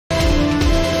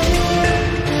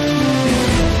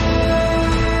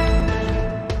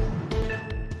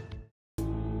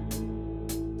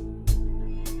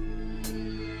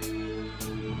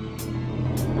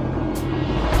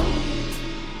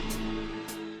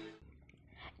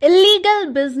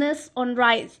Illegal business on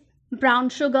rise. Brown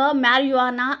sugar,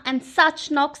 marijuana, and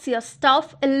such noxious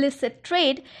stuff illicit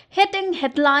trade hitting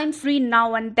headlines every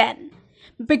now and then.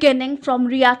 Beginning from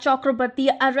Rhea Chakraborty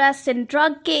arrest in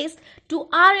drug case to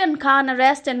Aryan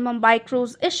arrest in Mumbai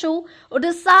cruise issue,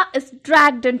 Odisha is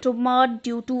dragged into mud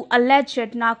due to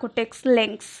alleged narcotics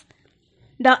links.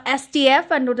 The STF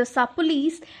and Odisha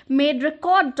Police made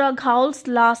record drug hauls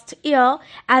last year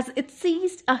as it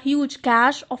seized a huge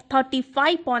cache of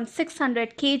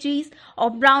 35,600 kgs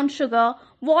of brown sugar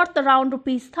worth around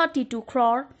Rs 32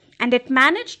 crore, and it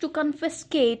managed to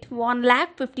confiscate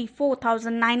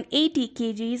 1,54,980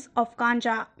 kgs of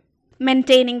Ganja.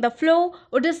 Maintaining the flow,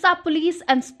 Odisha Police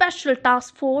and Special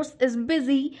Task Force is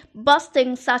busy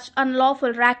busting such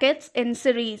unlawful rackets in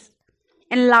series.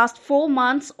 In last 4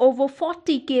 months, over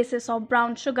 40 cases of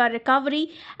brown sugar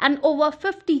recovery and over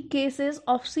 50 cases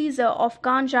of seizure of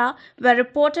Ganja were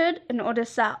reported in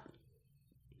Odisha.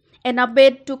 In a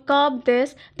bid to curb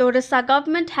this, the Odisha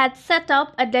government had set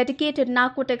up a dedicated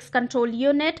narcotics control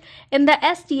unit in the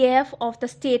STF of the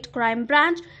state crime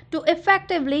branch to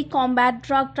effectively combat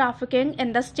drug trafficking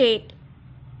in the state.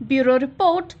 Bureau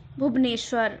Report,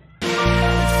 Bhubaneswar.